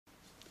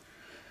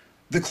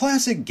The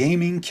classic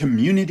gaming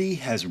community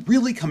has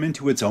really come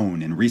into its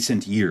own in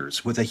recent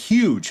years, with a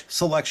huge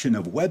selection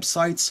of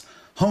websites,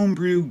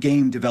 homebrew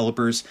game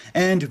developers,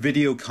 and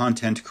video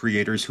content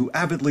creators who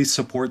avidly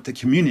support the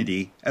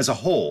community as a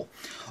whole.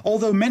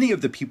 Although many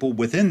of the people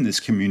within this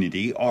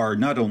community are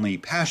not only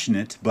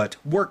passionate, but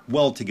work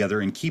well together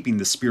in keeping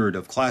the spirit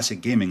of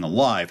classic gaming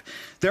alive,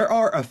 there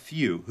are a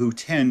few who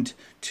tend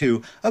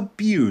to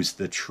abuse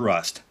the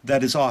trust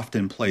that is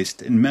often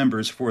placed in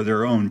members for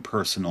their own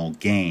personal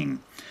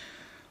gain.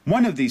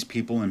 One of these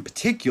people in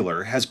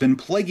particular has been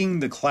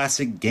plaguing the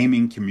classic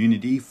gaming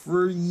community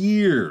for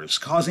years,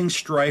 causing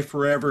strife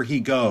wherever he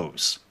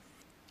goes.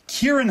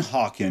 Kieren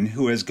Hawken,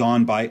 who has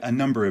gone by a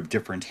number of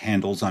different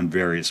handles on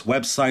various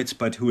websites,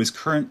 but who is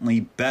currently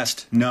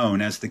best known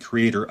as the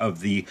creator of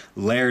the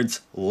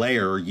Laird's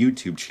Lair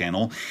YouTube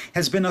channel,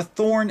 has been a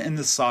thorn in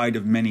the side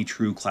of many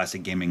true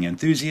classic gaming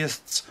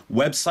enthusiasts,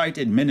 website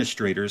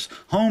administrators,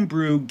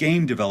 homebrew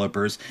game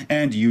developers,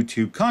 and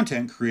YouTube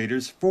content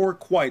creators for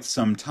quite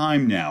some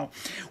time now.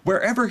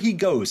 Wherever he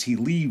goes, he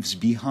leaves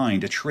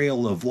behind a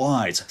trail of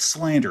lies,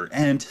 slander,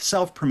 and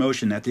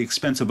self-promotion at the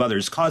expense of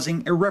others,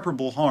 causing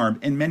irreparable harm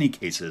in many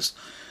cases.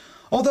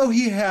 Although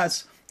he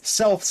has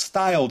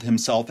self-styled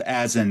himself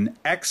as an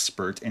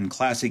expert in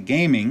classic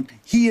gaming,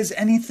 he is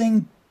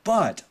anything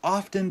but,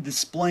 often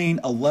displaying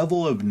a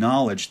level of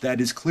knowledge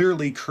that is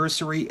clearly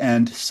cursory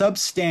and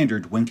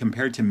substandard when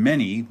compared to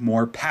many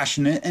more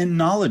passionate and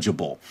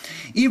knowledgeable.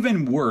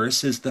 Even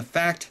worse is the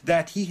fact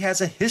that he has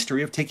a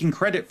history of taking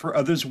credit for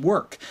others'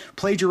 work,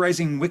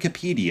 plagiarizing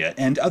Wikipedia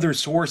and other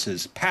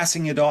sources,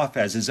 passing it off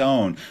as his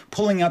own,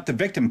 pulling out the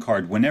victim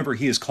card whenever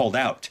he is called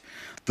out.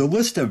 The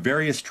list of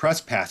various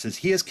trespasses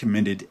he has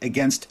committed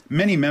against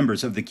many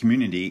members of the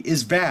community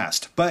is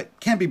vast, but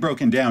can be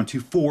broken down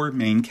to four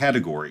main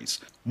categories.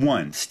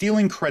 1.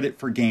 Stealing credit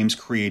for games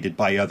created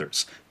by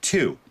others.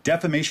 2.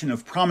 Defamation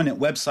of prominent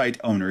website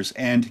owners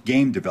and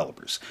game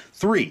developers.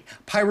 3.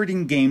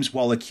 Pirating games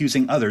while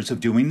accusing others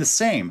of doing the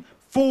same.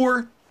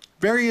 4.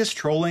 Various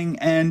trolling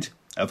and,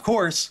 of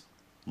course,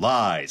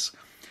 lies.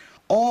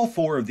 All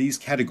four of these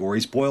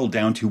categories boil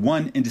down to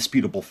one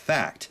indisputable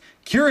fact.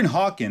 Kieren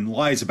Hawken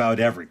lies about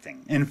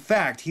everything. In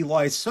fact, he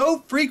lies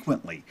so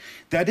frequently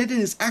that it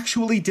is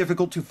actually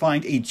difficult to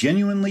find a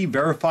genuinely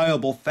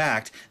verifiable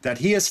fact that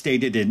he has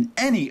stated in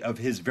any of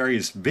his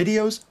various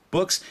videos,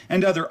 books,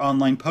 and other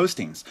online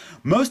postings.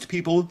 Most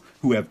people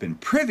who have been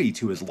privy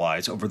to his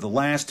lies over the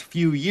last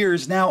few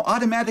years now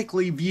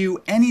automatically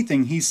view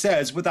anything he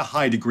says with a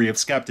high degree of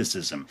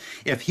skepticism.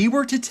 If he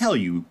were to tell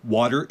you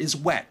water is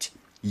wet,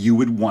 you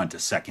would want a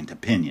second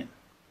opinion.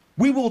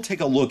 We will take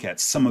a look at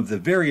some of the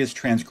various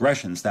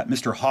transgressions that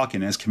Mr.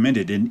 Hawken has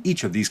committed in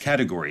each of these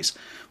categories.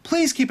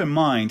 Please keep in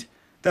mind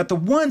that the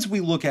ones we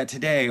look at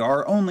today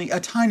are only a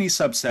tiny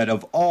subset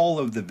of all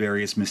of the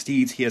various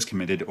misdeeds he has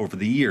committed over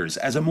the years,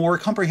 as a more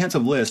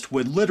comprehensive list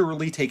would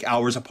literally take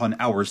hours upon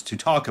hours to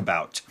talk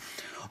about.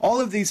 All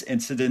of these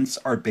incidents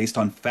are based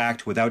on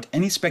fact without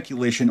any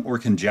speculation or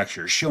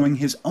conjecture, showing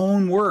his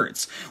own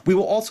words. We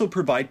will also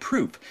provide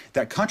proof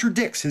that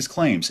contradicts his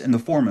claims in the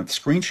form of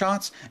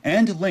screenshots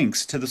and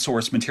links to the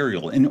source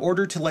material in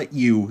order to let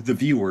you, the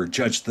viewer,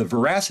 judge the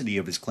veracity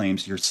of his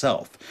claims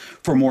yourself.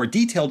 For more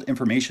detailed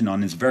information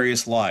on his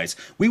various lies,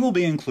 we will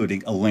be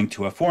including a link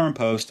to a forum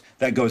post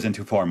that goes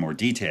into far more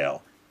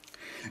detail.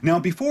 Now,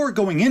 before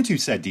going into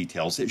said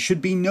details, it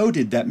should be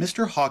noted that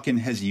Mr. Hawken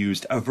has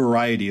used a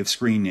variety of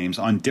screen names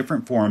on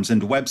different forums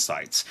and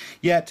websites,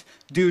 yet,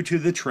 due to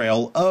the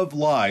trail of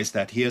lies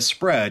that he has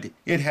spread,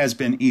 it has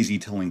been easy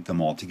to link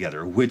them all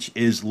together, which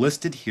is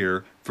listed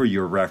here for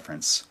your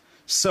reference.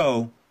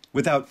 So,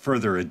 without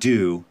further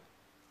ado,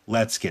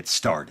 let's get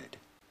started.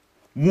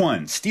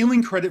 1.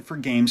 Stealing credit for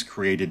games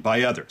created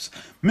by others.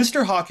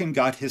 Mr. Hawken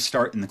got his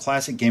start in the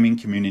classic gaming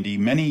community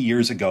many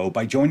years ago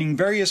by joining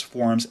various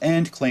forums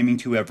and claiming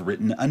to have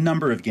written a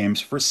number of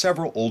games for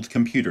several old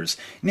computers,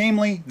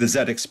 namely the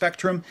ZX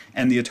Spectrum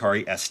and the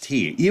Atari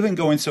ST, even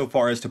going so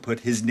far as to put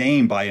his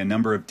name by a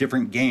number of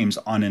different games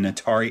on an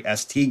Atari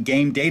ST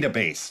game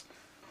database.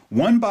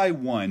 One by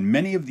one,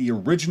 many of the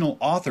original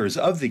authors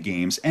of the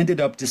games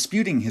ended up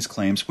disputing his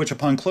claims, which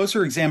upon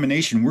closer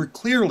examination were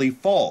clearly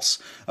false.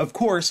 Of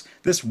course,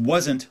 this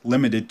wasn't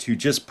limited to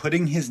just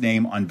putting his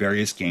name on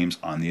various games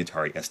on the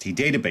Atari ST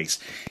database.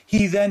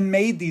 He then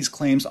made these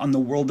claims on the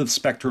World of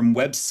Spectrum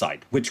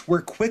website, which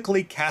were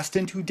quickly cast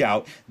into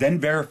doubt, then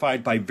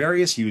verified by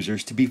various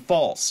users to be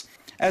false.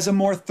 As a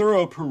more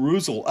thorough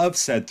perusal of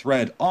said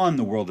thread on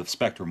the World of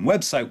Spectrum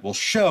website will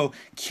show,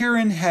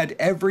 Kieren had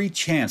every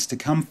chance to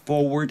come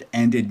forward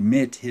and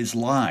admit his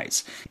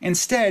lies.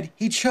 Instead,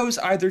 he chose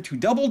either to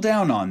double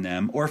down on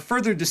them or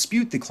further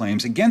dispute the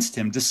claims against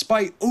him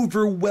despite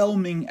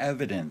overwhelming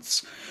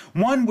evidence.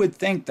 One would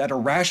think that a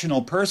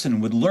rational person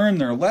would learn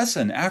their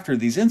lesson after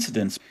these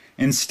incidents.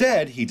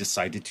 Instead, he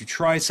decided to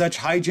try such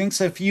hijinks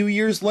a few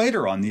years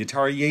later on the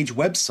AtariAge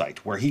website,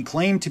 where he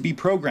claimed to be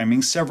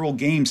programming several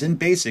games in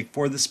BASIC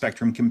for the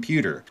Spectrum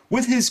computer.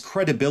 With his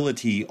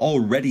credibility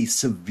already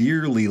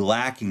severely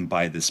lacking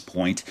by this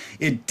point,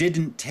 it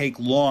didn't take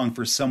long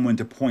for someone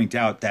to point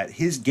out that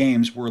his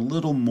games were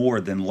little more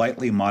than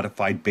lightly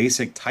modified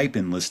BASIC type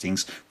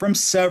enlistings from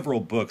several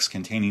books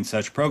containing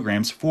such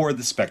programs for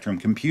the Spectrum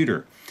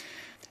computer.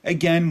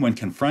 Again, when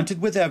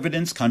confronted with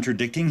evidence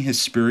contradicting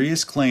his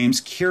spurious claims,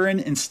 Kieren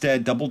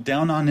instead doubled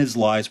down on his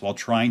lies while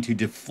trying to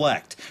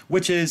deflect,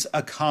 which is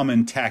a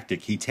common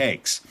tactic he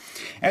takes.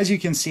 As you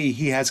can see,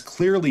 he has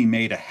clearly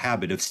made a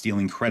habit of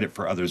stealing credit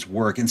for others'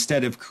 work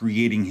instead of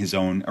creating his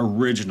own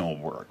original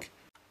work.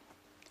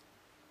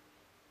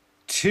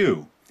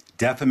 2.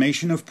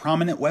 Defamation of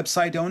prominent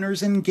website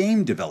owners and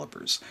game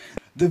developers.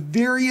 The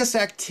various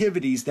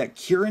activities that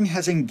Kieren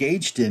has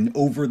engaged in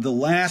over the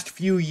last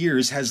few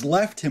years has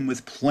left him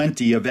with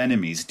plenty of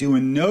enemies, due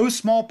in no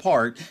small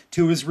part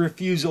to his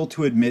refusal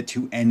to admit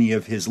to any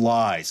of his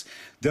lies.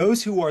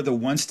 Those who are the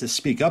ones to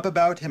speak up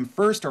about him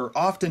first are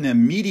often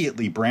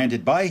immediately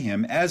branded by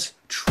him as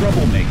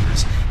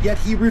troublemakers, yet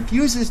he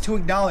refuses to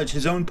acknowledge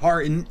his own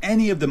part in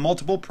any of the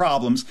multiple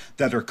problems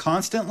that are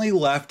constantly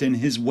left in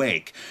his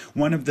wake.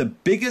 One of the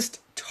biggest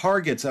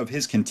targets of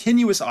his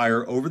continuous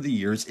ire over the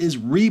years is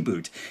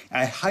Reboot,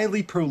 a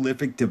highly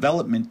prolific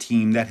development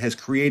team that has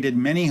created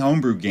many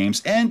homebrew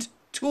games and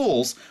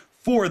tools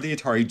for the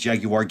Atari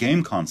Jaguar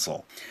game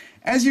console.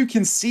 As you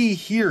can see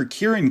here,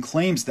 Kieren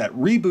claims that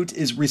Reboot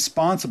is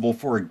responsible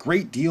for a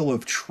great deal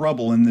of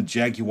trouble in the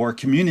Jaguar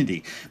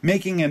community,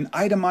 making an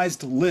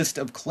itemized list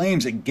of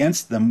claims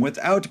against them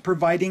without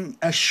providing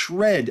a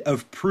shred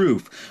of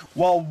proof.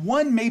 While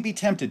one may be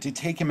tempted to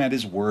take him at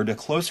his word, a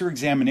closer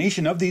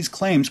examination of these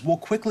claims will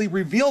quickly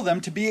reveal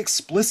them to be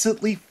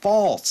explicitly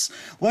false.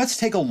 Let's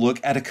take a look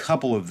at a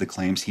couple of the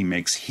claims he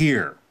makes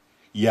here.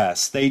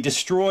 Yes, they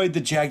destroyed the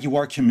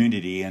Jaguar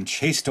community and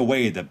chased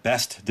away the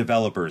best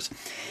developers.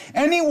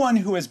 Anyone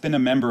who has been a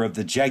member of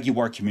the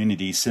Jaguar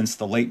community since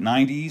the late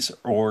 90s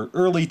or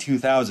early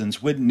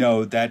 2000s would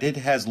know that it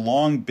has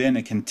long been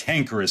a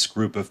cantankerous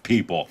group of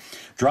people.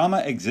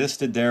 Drama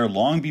existed there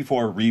long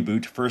before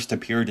Reboot first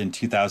appeared in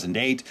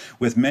 2008,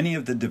 with many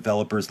of the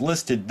developers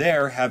listed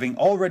there having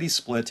already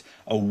split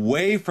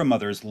away from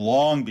others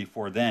long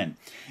before then.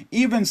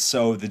 Even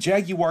so, the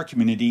Jaguar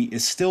community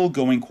is still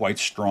going quite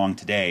strong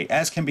today,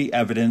 as can be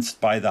evidenced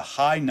by the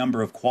high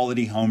number of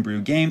quality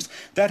homebrew games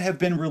that have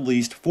been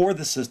released for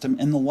the system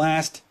in the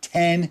last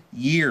 10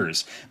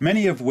 years,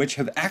 many of which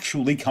have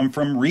actually come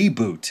from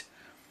Reboot.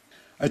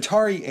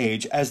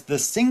 AtariAge, as the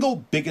single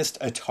biggest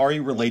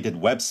Atari-related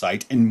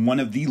website and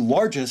one of the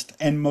largest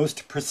and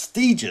most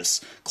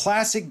prestigious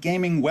classic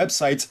gaming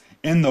websites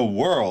in the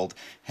world,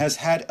 has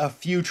had a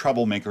few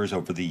troublemakers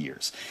over the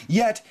years.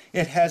 Yet,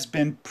 it has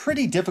been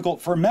pretty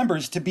difficult for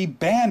members to be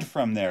banned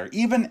from there,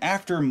 even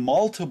after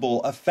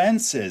multiple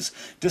offenses.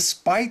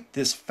 Despite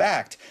this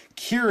fact,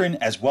 Kieren,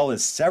 as well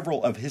as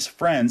several of his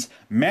friends,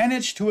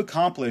 managed to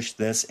accomplish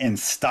this in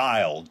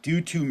style,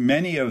 due to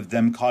many of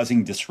them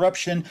causing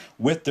disruption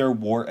with their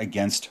war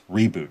against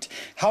Reboot.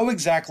 How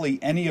exactly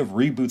any of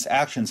Reboot's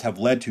actions have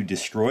led to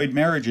destroyed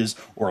marriages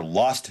or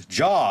lost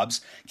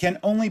jobs can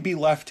only be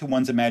left to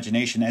one's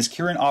imagination, as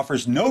Kieren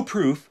offers no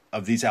proof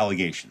of these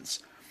allegations.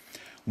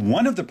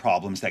 One of the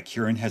problems that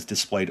Kieren has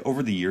displayed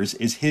over the years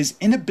is his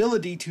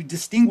inability to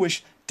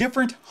distinguish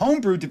different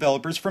homebrew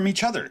developers from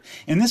each other.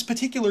 In this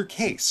particular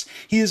case,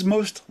 he is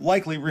most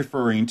likely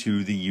referring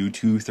to the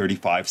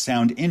U235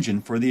 sound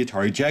engine for the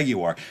Atari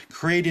Jaguar,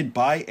 created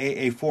by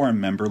AA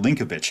forum member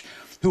Linkovich,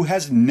 who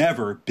has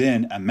never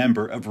been a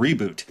member of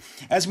Reboot.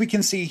 As we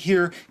can see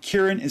here,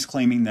 Kieren is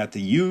claiming that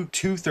the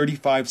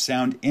U235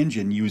 sound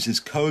engine uses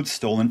code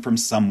stolen from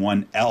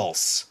someone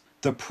else.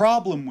 The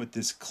problem with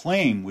this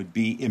claim would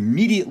be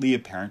immediately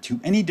apparent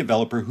to any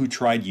developer who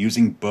tried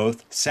using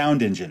both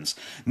sound engines.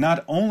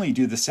 Not only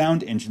do the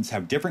sound engines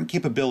have different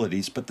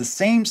capabilities, but the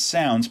same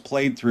sounds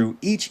played through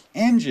each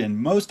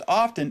engine most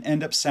often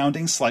end up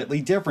sounding slightly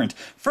different.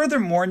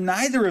 Furthermore,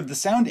 neither of the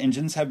sound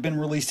engines have been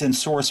released in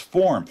source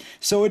form,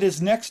 so it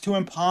is next to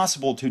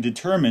impossible to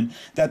determine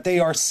that they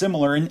are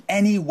similar in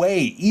any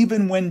way,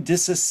 even when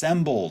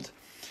disassembled.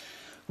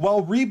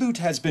 While Reboot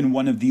has been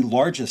one of the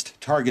largest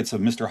targets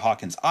of Mr.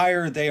 Hawken's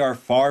ire, they are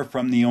far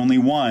from the only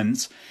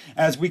ones.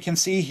 As we can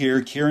see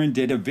here, Kieren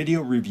did a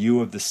video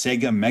review of the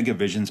Sega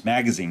Megavisions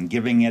magazine,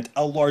 giving it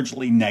a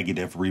largely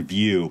negative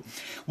review.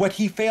 What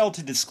he failed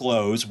to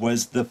disclose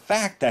was the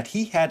fact that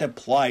he had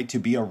applied to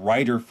be a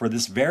writer for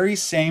this very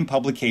same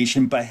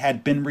publication but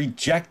had been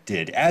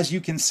rejected, as you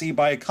can see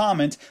by a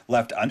comment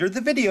left under the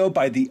video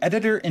by the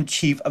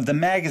editor-in-chief of the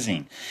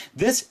magazine.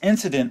 This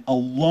incident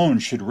alone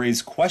should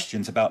raise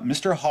questions about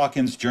Mr.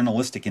 Hawken's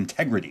journalistic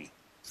integrity.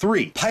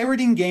 3.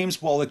 Pirating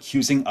games while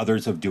accusing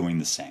others of doing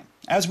the same.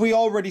 As we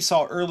already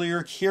saw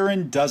earlier,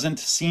 Kieren doesn't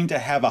seem to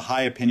have a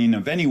high opinion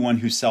of anyone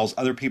who sells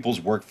other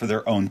people's work for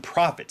their own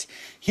profit.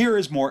 Here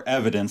is more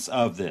evidence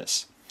of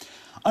this.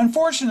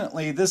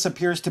 Unfortunately, this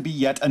appears to be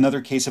yet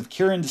another case of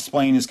Kieren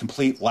displaying his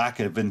complete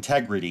lack of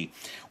integrity.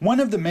 One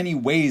of the many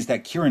ways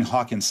that Kieren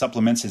Hawken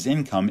supplements his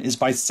income is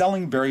by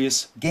selling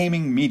various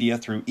gaming media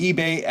through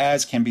eBay,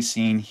 as can be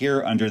seen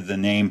here under the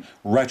name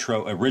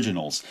Retro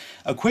Originals.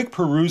 A quick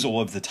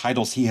perusal of the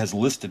titles he has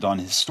listed on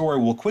his store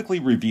will quickly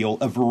reveal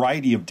a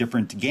variety of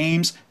different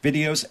games,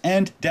 videos,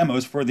 and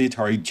demos for the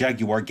Atari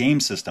Jaguar game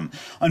system.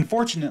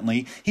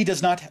 Unfortunately, he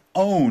does not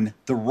own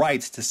the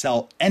rights to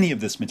sell any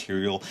of this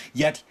material,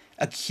 yet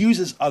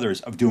accuses others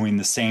of doing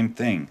the same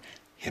thing.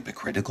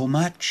 Hypocritical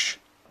much?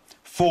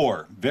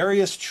 4.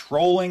 Various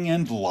trolling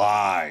and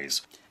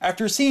lies.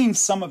 After seeing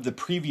some of the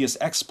previous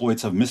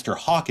exploits of Mr.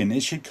 Hawken,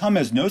 it should come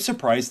as no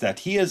surprise that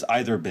he has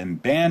either been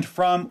banned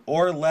from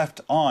or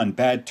left on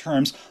bad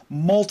terms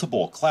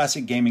multiple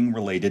classic gaming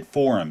related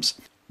forums.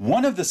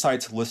 One of the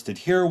sites listed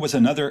here was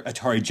another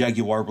Atari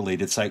Jaguar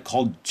related site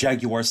called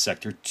Jaguar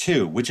Sector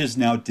 2, which is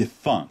now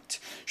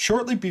defunct.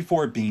 Shortly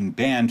before being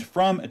banned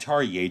from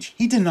AtariAge,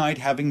 he denied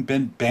having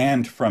been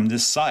banned from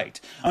this site.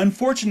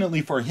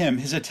 Unfortunately for him,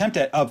 his attempt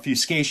at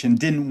obfuscation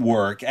didn't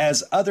work,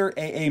 as other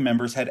AA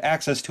members had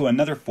access to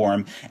another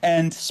forum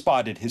and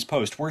spotted his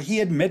post where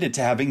he admitted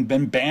to having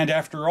been banned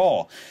after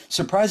all.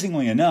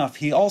 Surprisingly enough,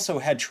 he also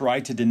had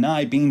tried to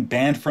deny being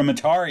banned from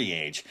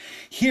AtariAge.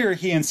 Here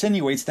he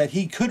insinuates that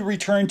he could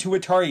return to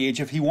AtariAge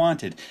if he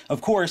wanted.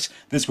 Of course,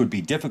 this would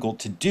be difficult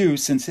to do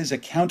since his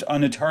account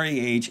on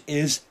AtariAge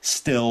is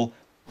still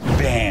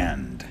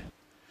banned.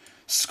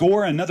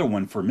 Score another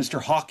one for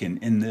Mr.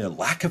 Hawken in the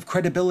lack of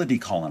credibility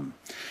column.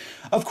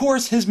 Of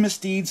course, his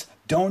misdeeds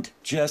don't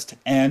just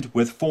end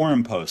with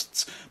forum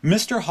posts.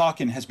 Mr.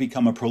 Hawken has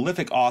become a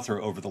prolific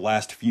author over the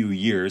last few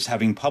years,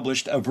 having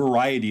published a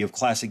variety of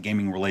classic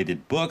gaming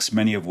related books,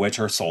 many of which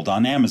are sold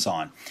on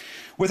Amazon.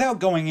 Without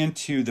going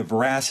into the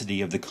veracity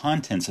of the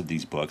contents of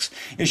these books,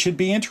 it should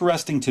be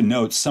interesting to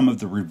note some of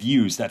the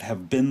reviews that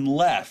have been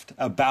left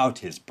about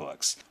his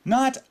books.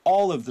 Not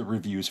all of the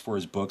reviews for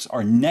his books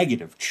are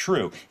negative,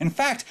 true. In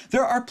fact,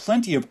 there are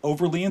plenty of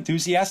overly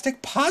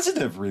enthusiastic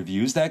positive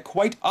reviews that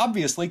quite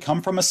obviously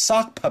come from a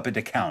sock puppet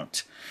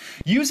account.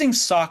 Using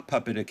sock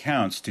puppet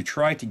accounts to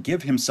try to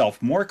give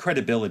himself more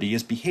credibility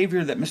is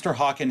behavior that Mr.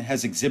 Hawken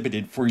has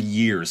exhibited for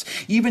years,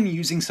 even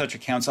using such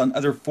accounts on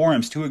other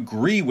forums to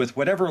agree with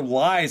whatever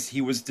lies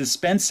he was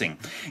dispensing.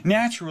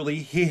 Naturally,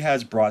 he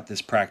has brought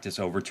this practice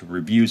over to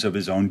reviews of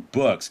his own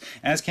books,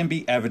 as can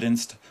be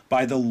evidenced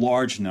by the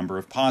large number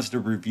of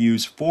positive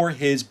reviews for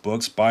his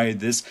books by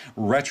this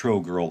Retro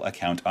Girl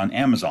account on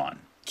Amazon.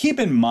 Keep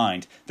in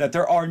mind that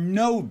there are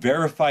no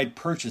verified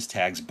purchase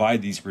tags by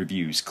these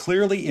reviews,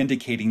 clearly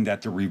indicating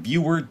that the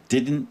reviewer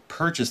didn't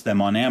purchase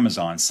them on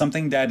Amazon,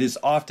 something that is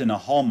often a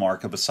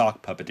hallmark of a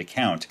sock puppet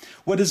account.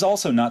 What is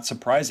also not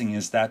surprising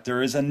is that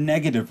there is a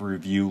negative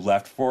review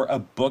left for a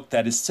book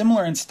that is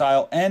similar in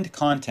style and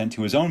content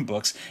to his own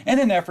books in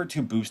an effort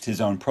to boost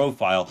his own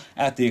profile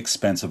at the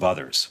expense of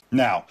others.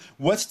 Now,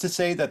 what's to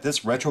say that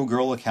this Retro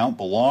Girl account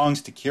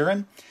belongs to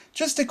Kieren?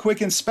 Just a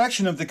quick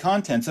inspection of the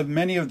contents of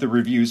many of the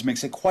reviews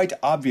makes it quite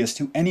obvious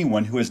to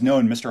anyone who has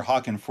known Mr.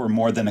 Hawken for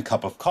more than a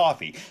cup of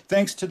coffee,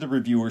 thanks to the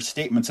reviewer's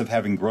statements of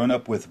having grown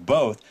up with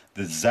both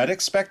the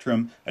ZX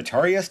Spectrum,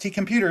 Atari ST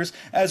computers,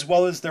 as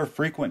well as their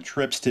frequent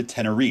trips to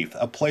Tenerife,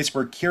 a place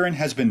where Kieren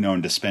has been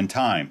known to spend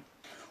time.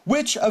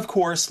 Which, of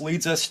course,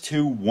 leads us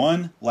to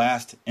one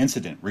last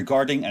incident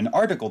regarding an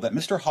article that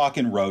Mr.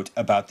 Hawken wrote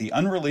about the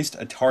unreleased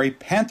Atari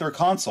Panther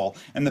console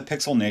in the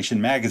Pixel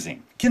Nation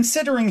magazine.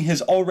 Considering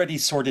his already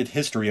sordid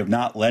history of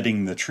not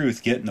letting the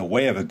truth get in the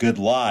way of a good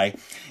lie,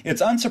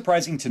 it's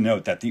unsurprising to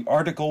note that the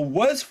article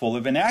was full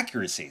of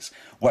inaccuracies.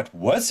 What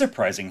was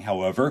surprising,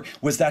 however,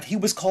 was that he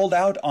was called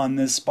out on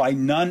this by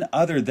none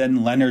other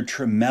than Leonard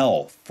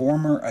Trammell,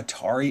 former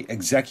Atari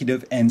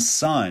executive and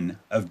son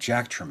of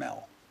Jack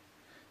Trammell.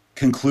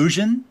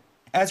 Conclusion?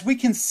 As we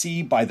can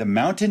see by the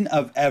mountain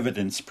of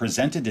evidence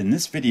presented in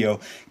this video,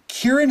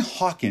 Kieren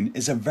Hawken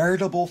is a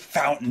veritable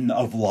fountain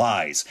of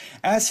lies.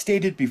 As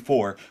stated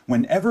before,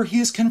 whenever he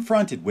is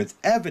confronted with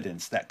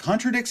evidence that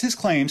contradicts his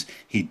claims,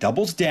 he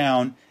doubles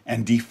down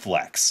and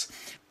deflects.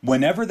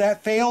 Whenever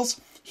that fails,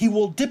 he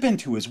will dip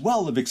into his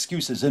well of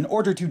excuses in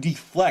order to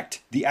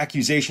deflect the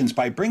accusations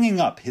by bringing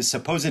up his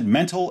supposed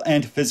mental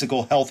and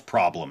physical health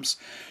problems.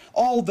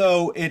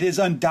 Although it is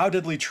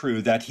undoubtedly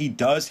true that he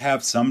does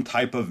have some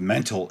type of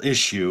mental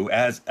issue,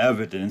 as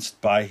evidenced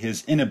by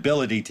his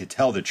inability to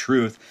tell the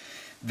truth,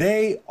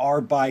 they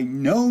are by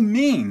no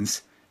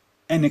means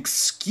an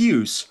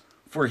excuse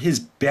for his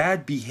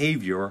bad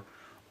behavior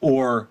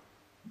or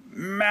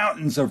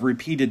mountains of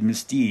repeated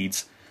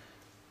misdeeds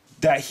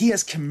that he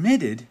has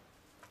committed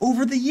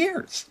over the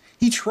years.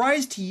 He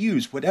tries to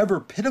use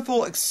whatever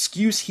pitiful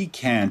excuse he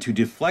can to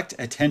deflect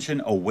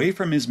attention away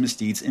from his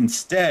misdeeds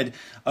instead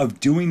of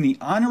doing the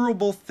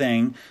honorable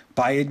thing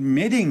by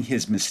admitting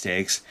his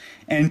mistakes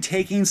and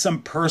taking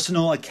some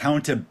personal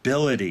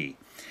accountability.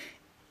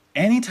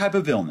 Any type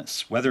of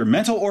illness, whether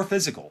mental or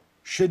physical,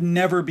 should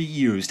never be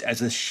used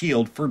as a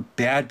shield for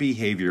bad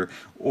behavior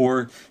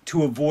or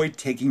to avoid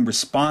taking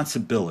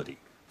responsibility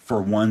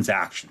for one's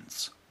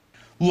actions.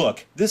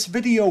 Look, this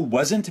video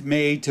wasn't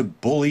made to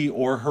bully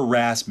or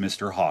harass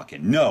Mr.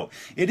 Hawken. No,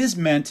 it is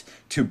meant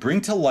to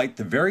bring to light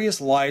the various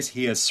lies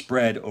he has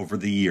spread over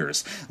the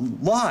years.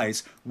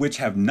 Lies which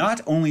have not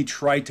only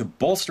tried to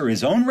bolster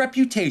his own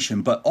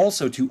reputation, but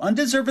also to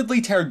undeservedly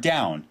tear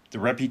down the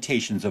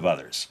reputations of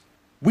others.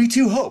 We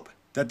too hope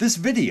that this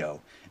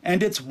video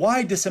and its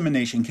wide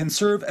dissemination can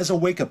serve as a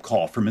wake-up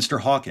call for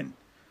Mr. Hawken,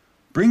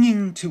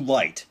 bringing to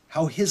light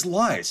how his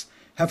lies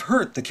have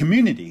hurt the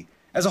community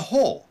as a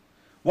whole.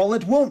 While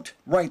it won't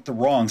right the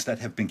wrongs that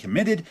have been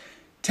committed,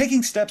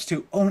 taking steps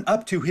to own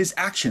up to his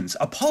actions,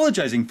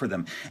 apologizing for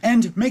them,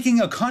 and making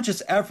a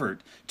conscious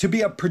effort to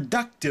be a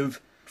productive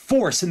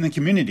force in the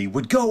community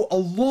would go a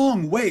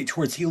long way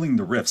towards healing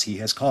the rifts he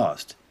has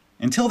caused.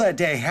 Until that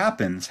day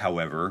happens,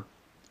 however,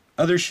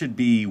 others should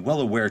be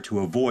well aware to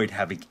avoid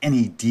having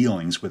any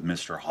dealings with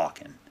Mr.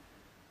 Hawken.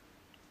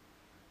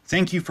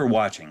 Thank you for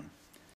watching.